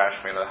relegated to the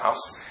trash man of the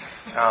house.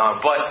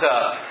 But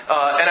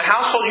in a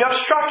household, you have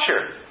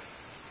structure.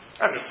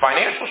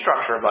 Financial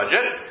structure, a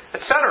budget,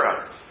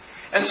 etc.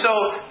 And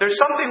so there's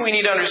something we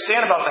need to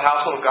understand about the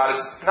household of God.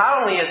 Is not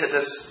only is it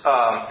this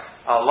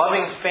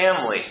loving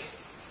family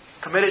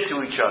committed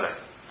to each other,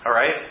 all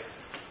right,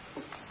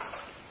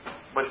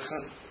 but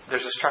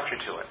there's a structure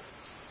to it.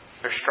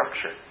 There's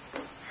structure.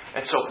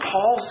 And so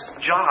Paul's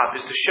job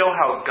is to show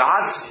how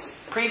God's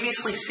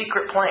previously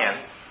secret plan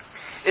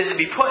is to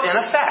be put in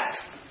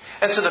effect.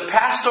 And so the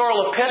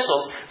pastoral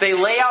epistles, they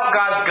lay out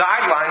God's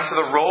guidelines for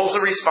the roles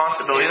and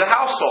responsibility of the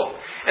household.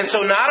 And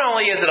so not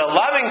only is it a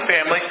loving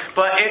family,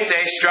 but it's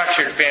a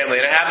structured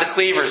family. And I have the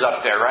Cleavers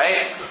up there,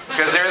 right?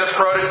 Because they're the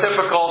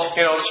prototypical,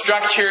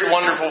 structured,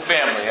 wonderful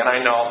family. And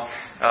I know,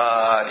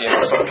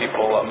 some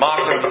people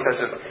mock them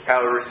because of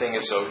how everything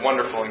is so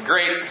wonderful and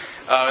great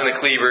in the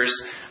Cleavers.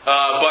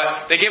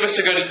 But they give us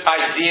a good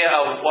idea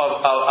of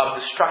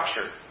the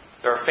structure.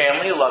 They're a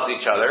family who loves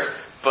each other,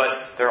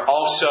 but there's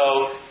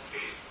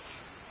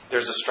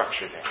a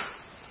structure there.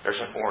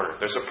 There's an order.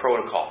 There's a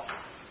protocol.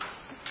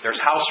 There's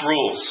house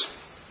rules.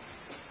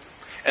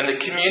 And the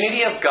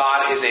community of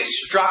God is a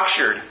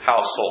structured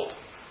household.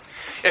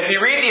 If you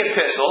read the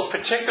epistles,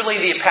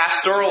 particularly the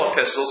pastoral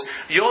epistles,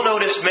 you'll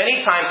notice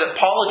many times that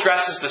Paul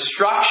addresses the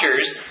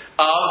structures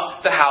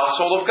of the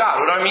household of God.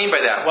 What do I mean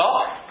by that?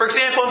 Well, for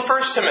example, in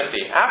 1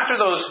 Timothy, after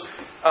those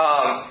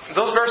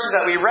verses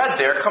that we read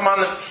there come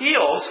on the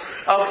heels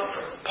of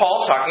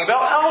Paul talking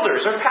about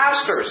elders or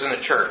pastors in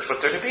the church,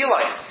 what they're to be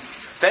like.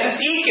 Then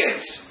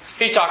deacons.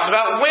 He talks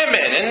about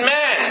women and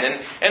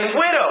men and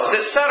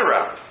widows,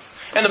 etc.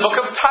 In the book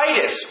of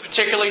Titus,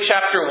 particularly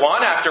chapter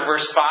 1, after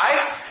verse 5,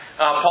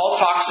 Paul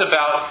talks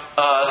about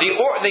the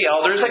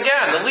elders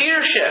again, the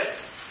leadership,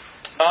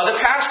 the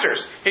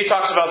pastors. He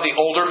talks about the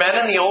older men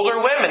and the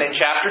older women in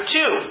chapter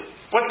 2.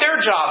 What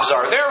their jobs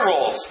are, their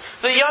roles.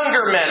 The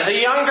younger men, the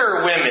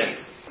younger women.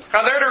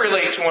 How they're to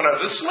relate to one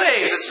another, the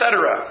slaves,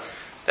 etc.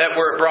 that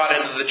were brought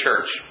into the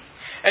church.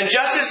 And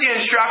just as He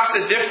instructs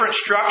the different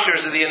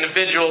structures of the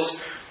individual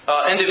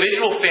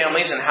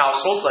families and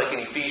households, like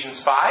in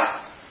Ephesians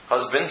 5,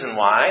 husbands and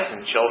wives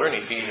and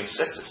children, Ephesians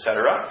 6,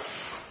 etc.,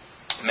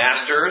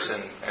 masters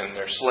and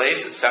their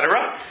slaves,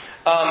 etc.,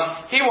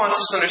 He wants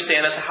us to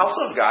understand that the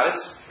household of God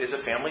is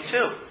a family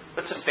too.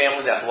 It's a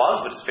family that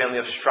loves, but it's a family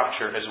of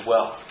structure as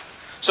well.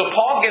 So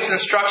Paul gives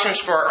instructions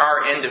for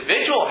our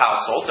individual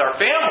households, our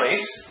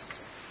families,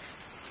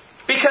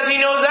 because he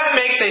knows that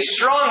makes a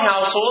strong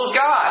household of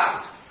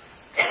God.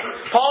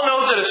 Paul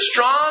knows that a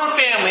strong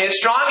family, a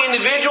strong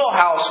individual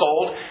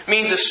household,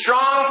 means a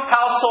strong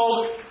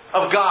household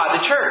of God,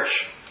 the church.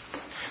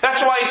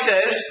 That's why he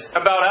says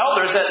about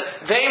elders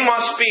that they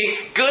must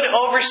be good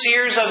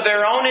overseers of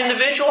their own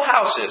individual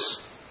houses.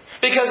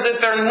 Because if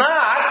they're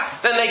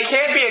not, then they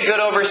can't be a good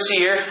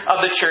overseer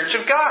of the church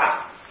of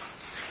God.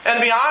 And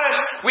to be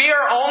honest, we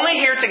are only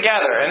here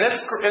together, in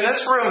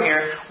this room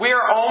here, we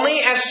are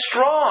only as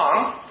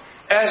strong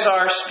as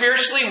our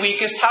spiritually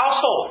weakest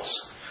households.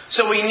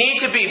 So we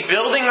need to be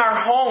building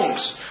our homes.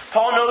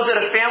 Paul knows that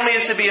a family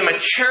is to be a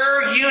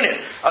mature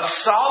unit, a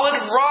solid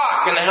rock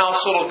in the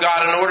household of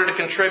God in order to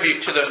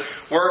contribute to the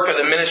work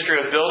of the ministry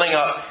of building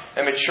up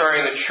and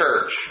maturing the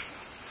church.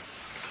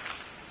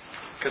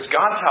 Because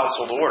God's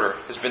household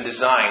order has been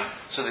designed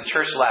so the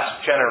church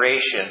lasts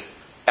generation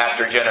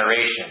after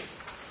generation.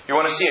 You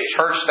want to see a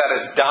church that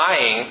is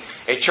dying?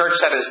 A church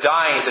that is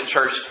dying is a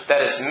church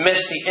that has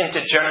missed the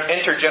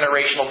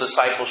intergenerational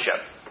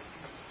discipleship.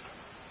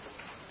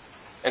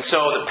 And so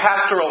the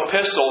pastoral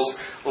epistles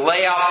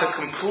lay out the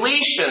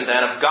completion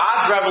then of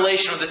God's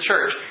revelation of the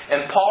church.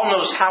 And Paul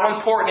knows how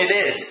important it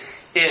is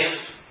if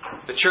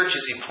the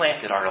churches He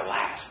planted are to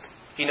last.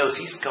 He knows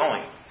He's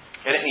going,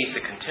 and it needs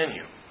to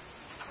continue.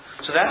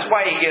 So that's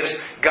why he gives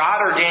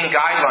God-ordained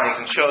guidelines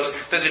and shows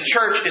that the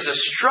church is a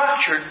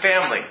structured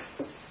family.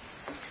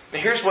 Now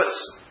here's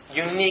what's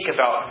unique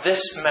about this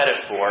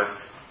metaphor,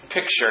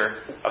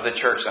 picture of the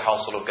church, the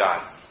household of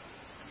God.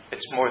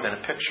 It's more than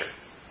a picture.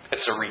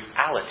 It's a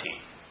reality.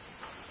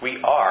 We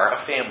are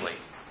a family.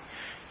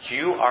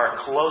 You are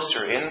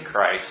closer in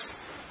Christ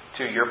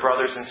to your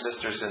brothers and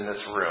sisters in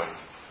this room,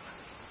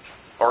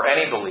 or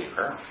any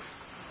believer,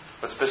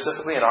 but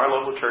specifically in our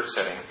local church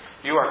setting,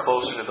 you are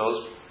closer to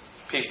those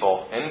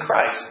people in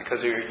Christ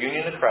because of your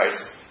union to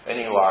Christ than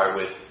you are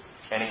with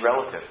any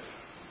relative.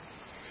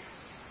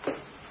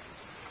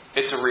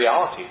 It's a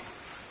reality.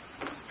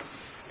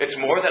 It's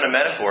more than a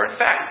metaphor. In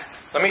fact,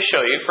 let me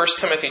show you 1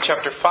 Timothy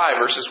chapter 5,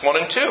 verses 1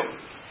 and 2.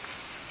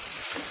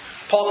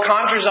 Paul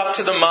conjures up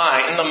to the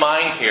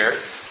mind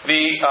here,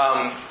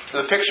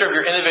 the picture of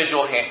your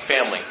individual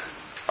family.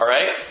 All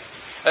right?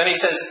 Then he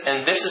says,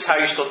 and this is how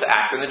you're supposed to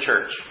act in the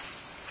church.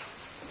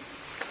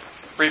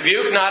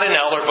 Rebuke not an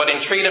elder, but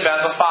entreat him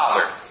as a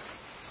father,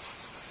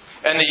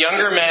 and the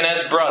younger men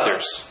as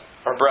brothers,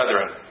 or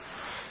brethren.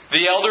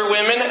 The elder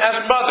women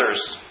as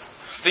mothers,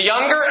 the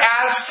younger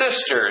as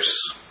sisters,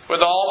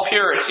 with all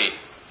purity.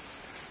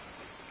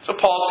 So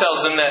Paul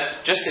tells them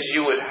that just as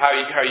you would, how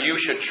you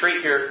should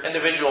treat your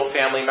individual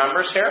family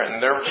members here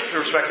and their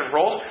respective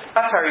roles,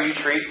 that's how you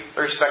treat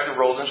the respective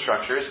roles and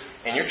structures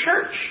in your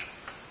church.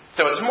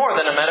 So it's more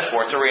than a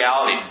metaphor, it's a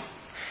reality.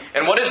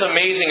 And what is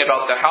amazing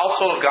about the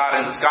household of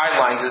God and its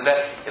guidelines is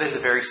that it is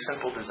a very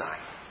simple design.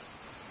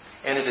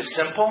 And it is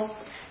simple,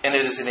 and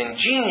it is an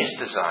ingenious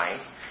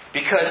design,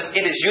 because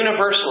it is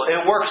universal.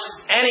 It works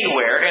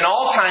anywhere, in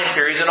all time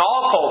periods, in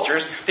all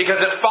cultures, because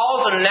it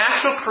follows a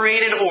natural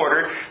created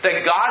order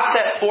that God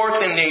set forth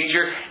in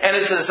nature, and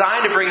is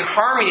designed to bring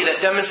harmony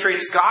that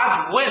demonstrates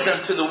God's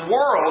wisdom to the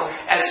world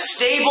as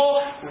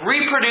stable,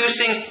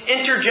 reproducing,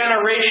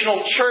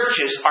 intergenerational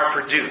churches are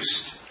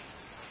produced.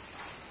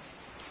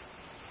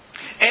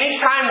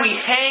 Anytime we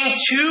hang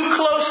too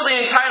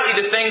closely and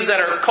tightly to things that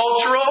are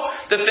cultural,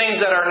 the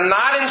things that are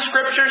not in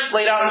Scriptures,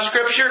 laid out in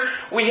Scripture,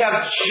 we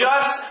have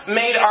just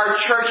made our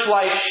church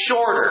life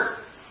shorter.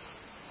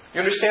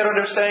 You understand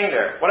what I'm saying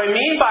there? What I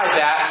mean by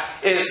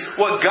that is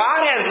what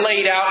God has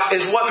laid out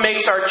is what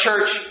makes our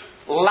church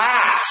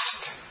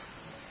last.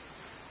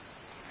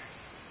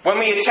 When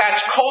we attach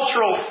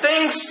cultural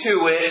things to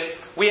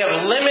it, we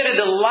have limited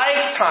the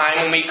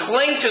lifetime when we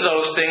cling to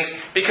those things,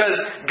 because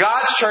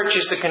God's church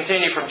is to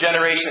continue from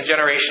generation to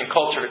generation,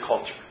 culture to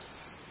culture.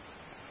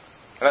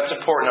 And that's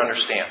important to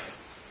understand.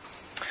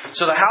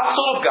 So the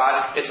household of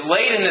God is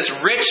laid in this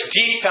rich,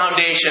 deep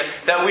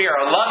foundation that we are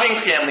a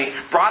loving family,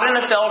 brought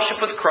into fellowship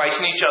with Christ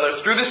and each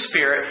other through the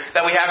Spirit,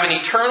 that we have an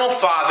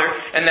eternal Father,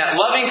 and that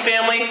loving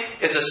family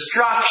is a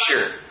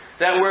structure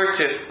that we're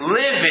to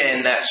live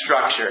in that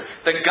structure.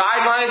 The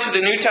guidelines for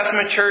the New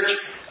Testament church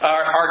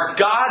are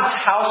God's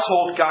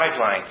household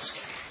guidelines.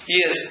 He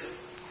is,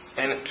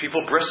 and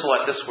people bristle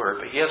at this word,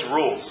 but He has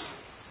rules.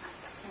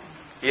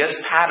 He has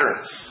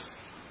patterns.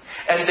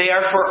 And they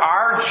are for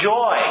our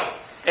joy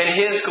and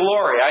His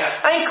glory.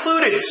 I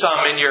included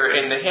some in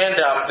the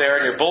handout there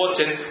in your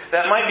bulletin.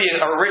 That might be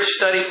a rich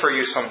study for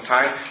you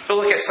sometime to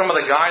look at some of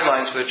the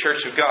guidelines for the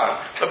church of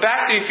God. But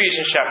back to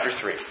Ephesians chapter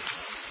 3.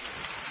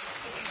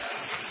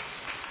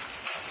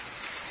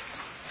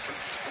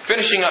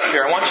 finishing up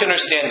here, I want you to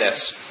understand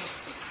this.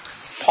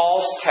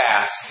 Paul's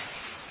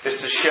task is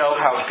to show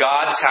how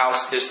God's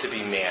house is to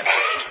be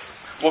managed.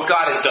 What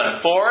God has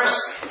done for us,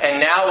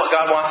 and now what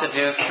God wants to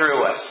do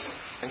through us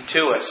and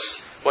to us.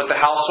 What the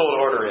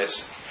household order is.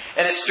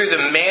 And it's through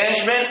the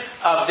management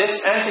of this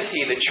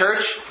entity, the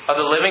church of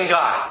the living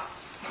God,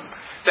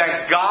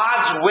 that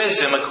God's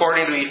wisdom,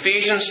 according to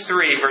Ephesians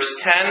 3, verse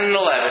 10 and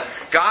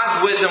 11,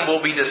 God's wisdom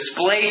will be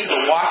displayed to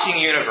the watching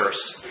universe.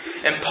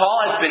 And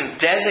Paul has been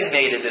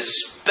designated this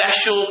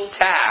special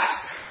task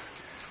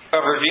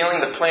of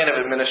revealing the plan of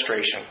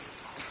administration.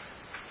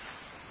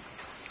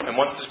 And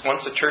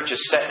once the church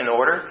is set in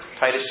order,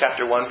 Titus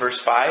chapter 1,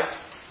 verse 5,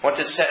 once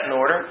it's set in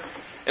order,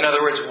 in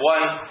other words,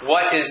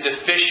 what is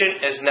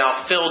deficient is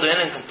now filled in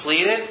and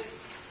completed,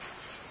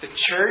 the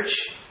church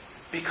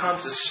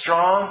becomes a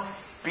strong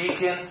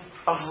beacon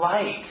of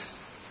light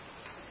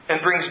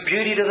and brings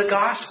beauty to the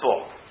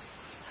gospel.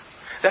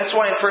 That's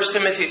why in 1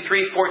 Timothy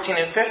 3, 14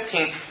 and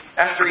 15,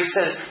 after he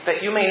says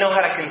that you may know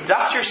how to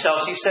conduct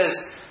yourselves, he says,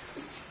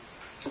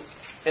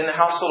 in the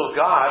household of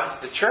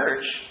God, the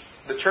church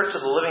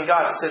of the living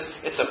God, it says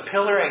it's a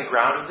pillar and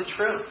ground of the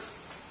truth.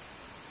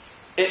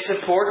 It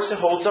supports and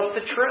holds up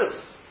the truth.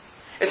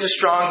 It's a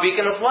strong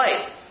beacon of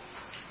light.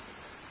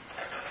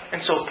 And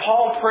so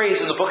Paul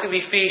prays in the book of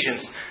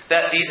Ephesians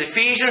that these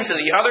Ephesians and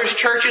the other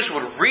churches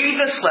would read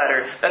this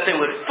letter, that they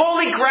would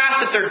fully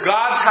grasp that they're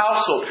God's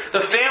household,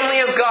 the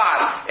family of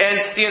God,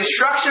 and the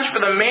instructions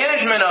for the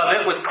management of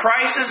it with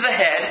Christ as the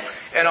head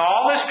and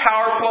all His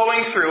power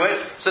flowing through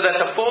it, so that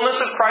the fullness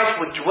of Christ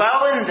would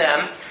dwell in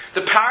them,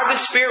 the power of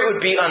the Spirit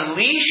would be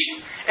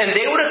unleashed, and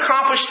they would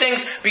accomplish things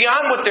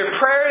beyond what their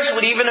prayers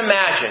would even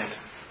imagine,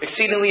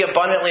 exceedingly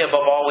abundantly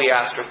above all we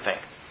ask or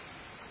think.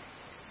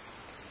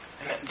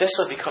 And this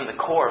would become the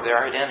core of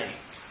their identity.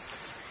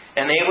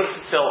 And they would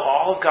fulfill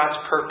all of God's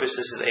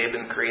purposes that they have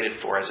been created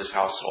for as His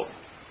household.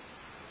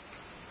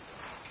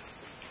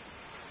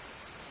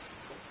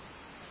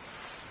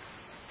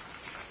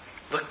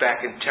 Look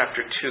back in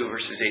chapter 2,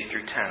 verses 8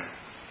 through 10.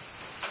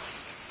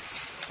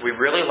 We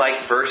really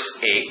like verse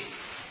 8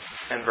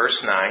 and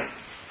verse 9,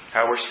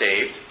 how we're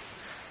saved.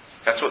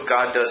 That's what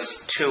God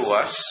does to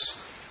us.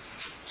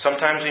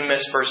 Sometimes we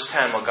miss verse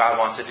 10, what God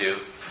wants to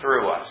do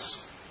through us.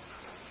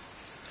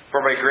 For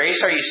by grace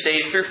are you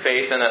saved through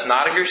faith, and that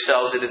not of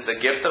yourselves, it is the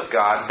gift of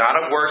God, not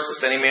of works,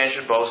 lest any man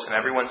should boast. And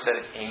everyone said,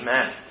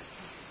 Amen.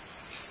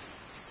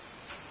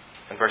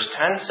 And verse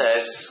 10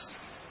 says,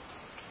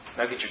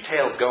 now get your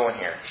tails going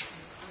here.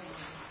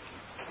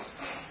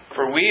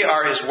 For we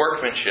are His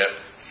workmanship,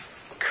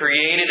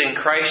 created in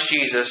Christ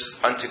Jesus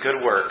unto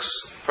good works,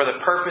 for the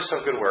purpose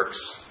of good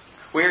works.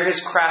 We are His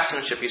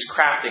craftsmanship. He's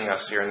crafting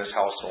us here in this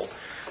household.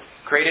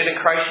 Created in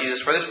Christ Jesus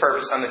for this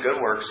purpose unto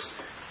good works.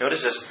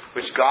 Notice this,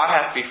 which God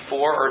hath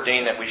before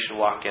ordained that we should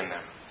walk in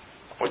them.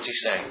 What's He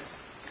saying?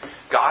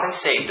 God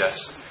has saved us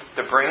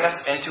to bring us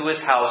into His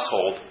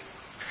household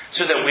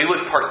so that we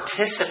would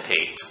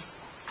participate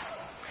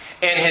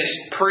in His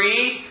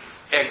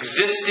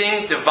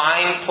pre-existing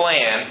divine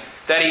plan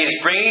that He is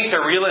bringing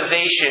to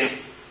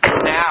realization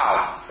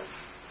now.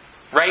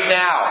 Right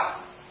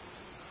now.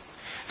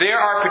 There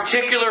are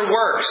particular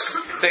works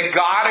that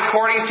God,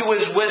 according to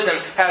His wisdom,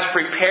 has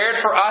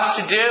prepared for us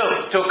to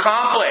do, to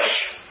accomplish.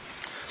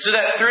 So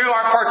that through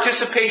our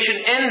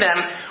participation in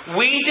them,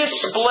 we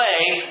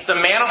display the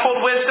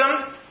manifold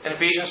wisdom, in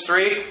Ephesians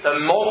 3,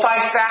 the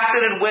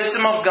multifaceted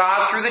wisdom of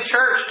God through the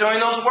church doing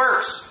those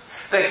works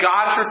that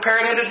God's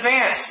prepared in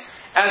advance.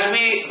 As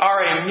we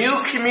are a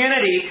new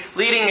community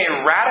leading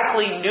a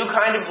radically new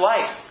kind of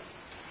life.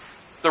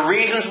 The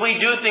reasons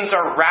we do things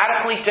are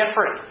radically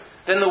different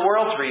than the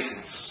world's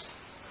reasons.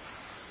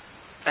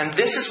 And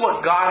this is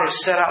what God has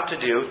set out to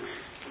do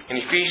in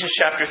Ephesians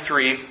chapter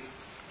 3,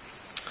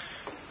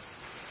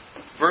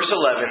 verse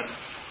 11,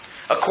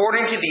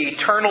 according to the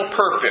eternal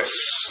purpose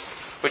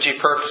which He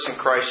purposed in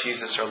Christ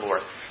Jesus our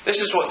Lord. This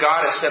is what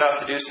God has set out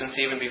to do since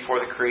even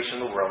before the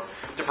creation of the world.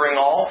 To bring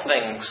all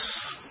things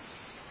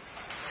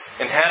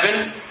in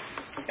heaven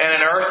and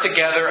in earth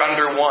together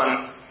under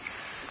one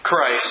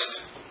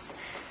Christ.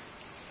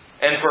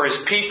 And for His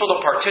people to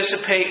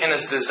participate in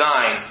His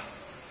design.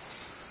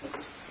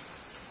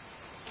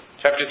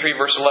 Chapter 3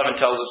 verse 11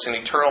 tells us an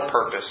eternal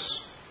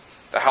purpose.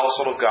 The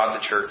household of God,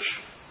 the church.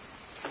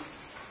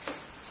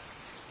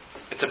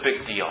 It's a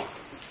big deal.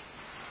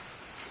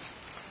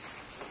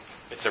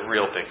 It's a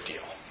real big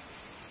deal.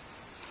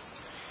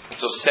 And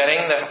so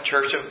setting the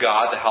church of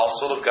God, the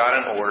household of God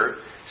in order,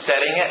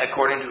 setting it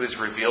according to His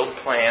revealed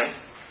plan,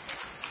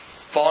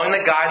 following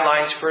the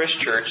guidelines for His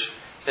church,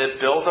 it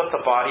builds up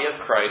the body of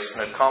Christ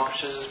and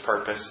accomplishes His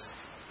purpose,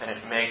 and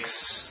it makes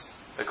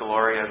the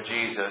glory of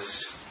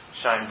Jesus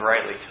shine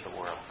brightly to the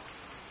world.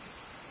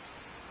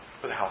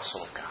 For the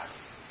household of God.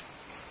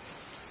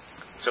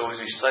 So as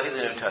we study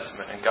the New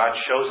Testament and God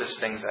shows us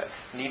things that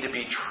need to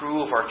be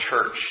true of our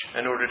church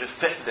in order to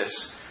fit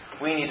this,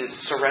 we need to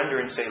surrender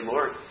and say,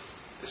 Lord,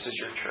 this is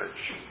your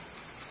church.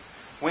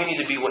 We need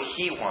to be what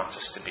He wants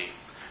us to be.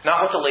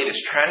 Not what the latest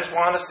trends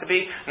want us to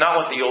be. Not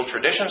what the old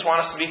traditions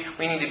want us to be.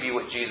 We need to be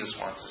what Jesus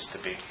wants us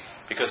to be.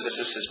 because this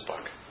is His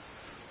book.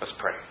 Let's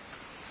pray.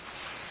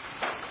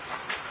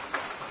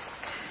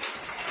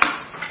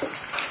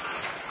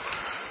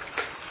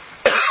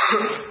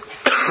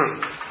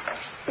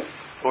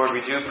 Lord,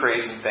 we do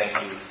praise and thank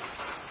You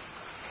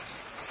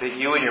that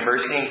You in Your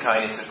mercy and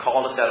kindness have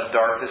called us out of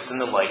darkness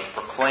into light,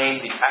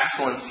 proclaimed the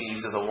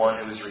excellencies of the one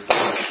who has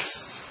redeemed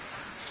us.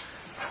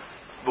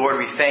 Lord,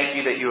 we thank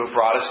You that You have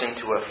brought us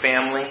into a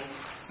family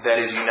that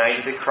is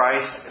united to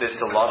Christ, that is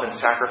to love and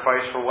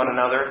sacrifice for one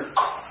another.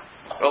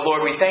 But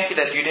Lord, we thank You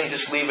that You didn't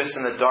just leave us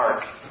in the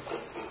dark,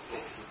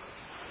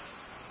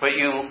 but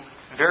You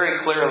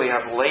very clearly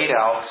have laid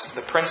out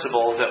the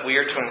principles that we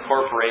are to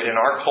incorporate in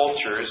our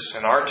cultures,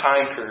 in our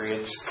time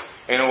periods,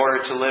 in order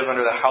to live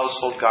under the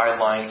household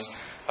guidelines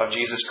of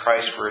Jesus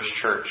Christ for His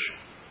church.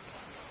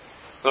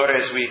 Lord,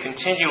 as we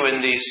continue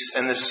in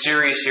this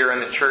series here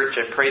in the church,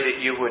 I pray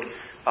that You would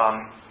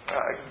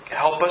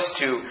help us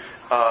to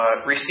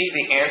receive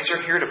the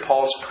answer here to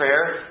Paul's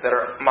prayer, that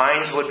our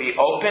minds would be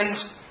opened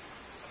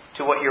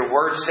to what Your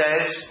Word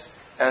says,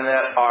 and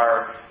that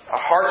our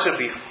hearts would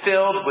be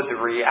filled with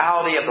the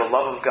reality of the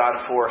love of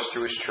God for us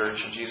through His church.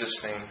 In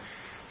Jesus' name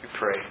we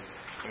pray.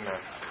 Amen.